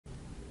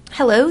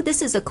Hello,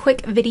 this is a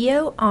quick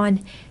video on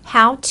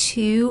how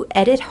to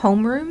edit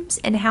homerooms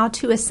and how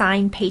to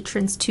assign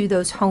patrons to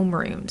those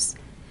homerooms.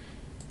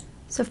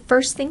 So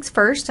first things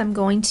first, I'm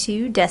going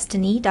to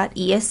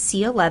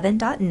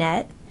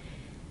destiny.esc11.net.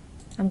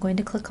 I'm going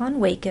to click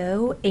on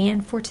Waco,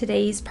 and for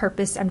today's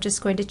purpose I'm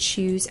just going to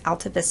choose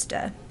Alta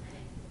Vista.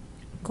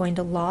 I'm going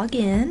to log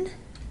in.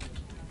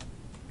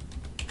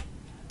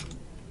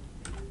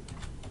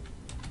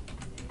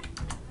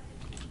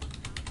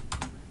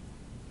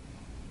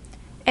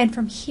 And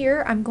from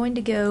here, I'm going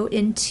to go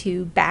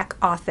into Back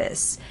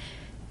Office.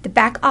 The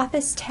Back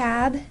Office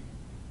tab,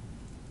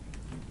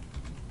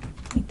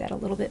 make that a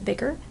little bit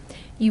bigger.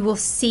 You will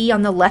see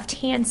on the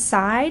left-hand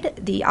side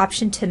the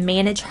option to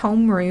manage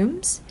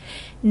homerooms.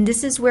 And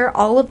this is where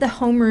all of the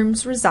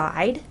homerooms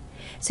reside.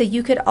 So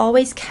you could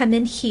always come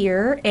in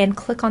here and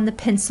click on the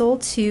pencil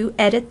to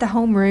edit the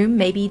homeroom.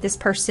 Maybe this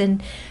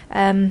person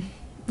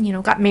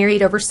got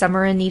married over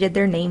summer and needed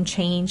their name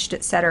changed,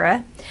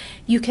 etc.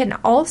 You can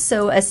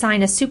also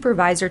assign a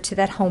supervisor to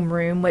that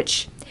homeroom,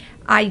 which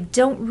I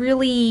don't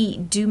really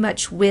do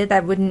much with. I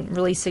wouldn't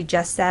really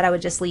suggest that. I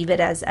would just leave it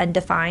as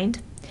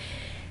undefined.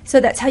 So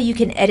that's how you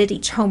can edit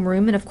each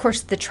homeroom, and of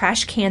course the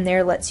trash can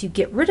there lets you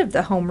get rid of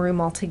the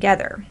homeroom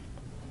altogether.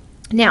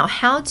 Now,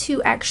 how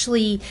to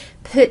actually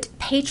put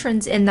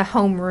patrons in the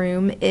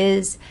homeroom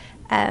is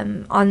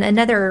on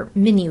another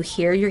menu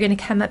here. You're going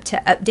to come up to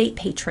Update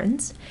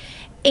Patrons.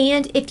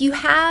 And if you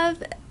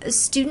have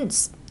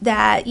students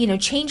that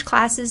change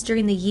classes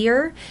during the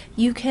year,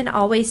 you can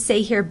always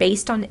say here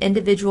based on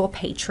individual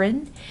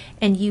patron,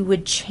 and you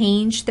would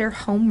change their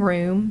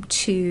homeroom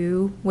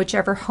to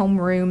whichever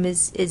homeroom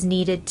is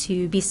needed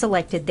to be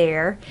selected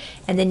there,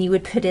 and then you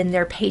would put in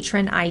their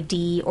patron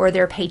ID or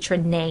their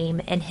patron name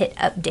and hit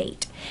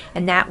update,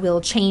 and that will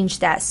change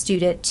that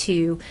student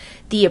to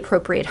the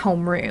appropriate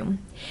homeroom.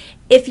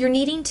 If you're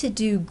needing to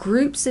do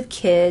groups of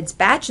kids,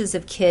 batches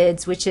of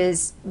kids, which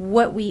is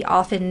what we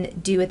often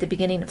do at the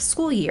beginning of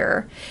school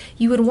year,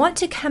 you would want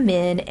to come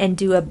in and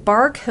do a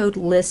barcode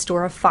list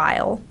or a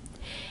file.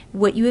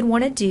 What you would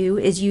want to do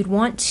is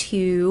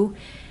the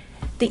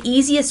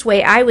easiest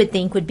way I would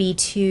think would be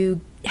to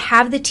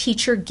have the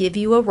teacher give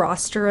you a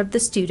roster of the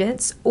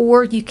students,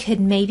 or you could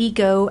maybe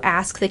go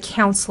ask the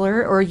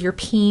counselor or your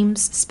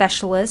PEMS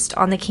specialist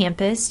on the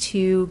campus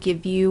to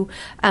give you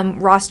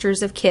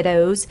rosters of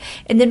kiddos.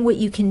 And then what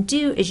you can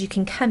do is you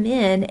can come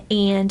in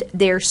and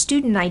their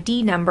student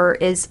ID number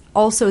is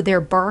also their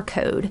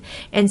barcode.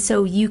 And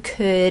so you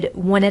could,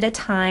 one at a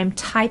time,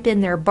 type in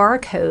their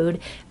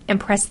barcode and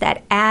press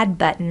that add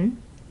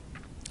button.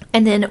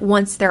 And then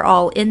once they're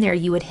all in there,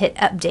 you would hit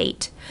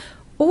update.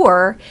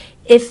 Or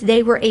if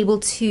they were able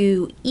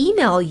to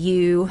email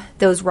you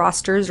those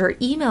rosters or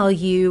email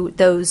you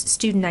those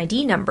student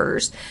ID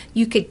numbers,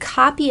 you could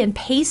copy and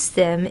paste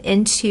them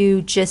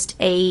into just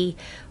a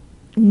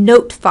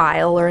note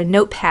file or a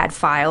notepad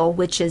file,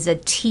 which is a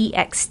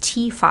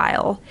TXT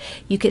file.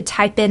 You could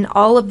type in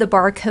all of the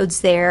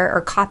barcodes there or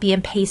copy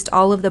and paste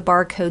all of the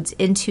barcodes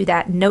into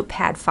that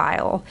notepad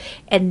file.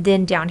 And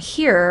then down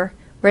here,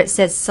 where it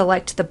says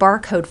select the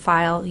barcode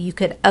file, you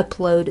could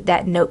upload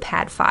that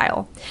notepad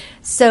file.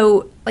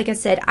 So like I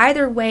said,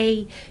 either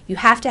way, you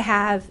have to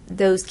have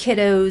those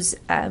kiddos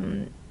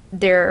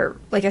they're,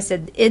 like I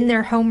said, in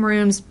their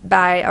homerooms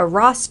by a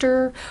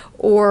roster,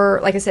 or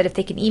like I said, if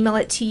they can email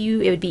it to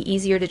you, it would be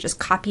easier to just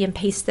copy and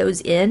paste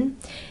those in,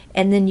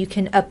 and then you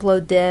can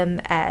upload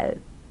them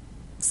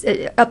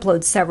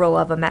upload several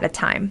of them at a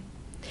time.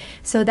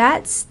 So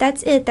that's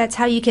it. That's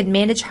how you can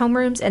manage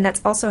homerooms, and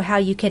that's also how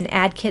you can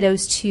add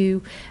kiddos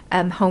to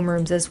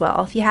homerooms as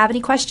well. If you have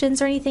any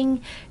questions or anything,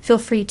 feel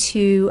free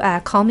to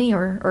call me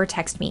or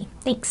text me.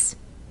 Thanks.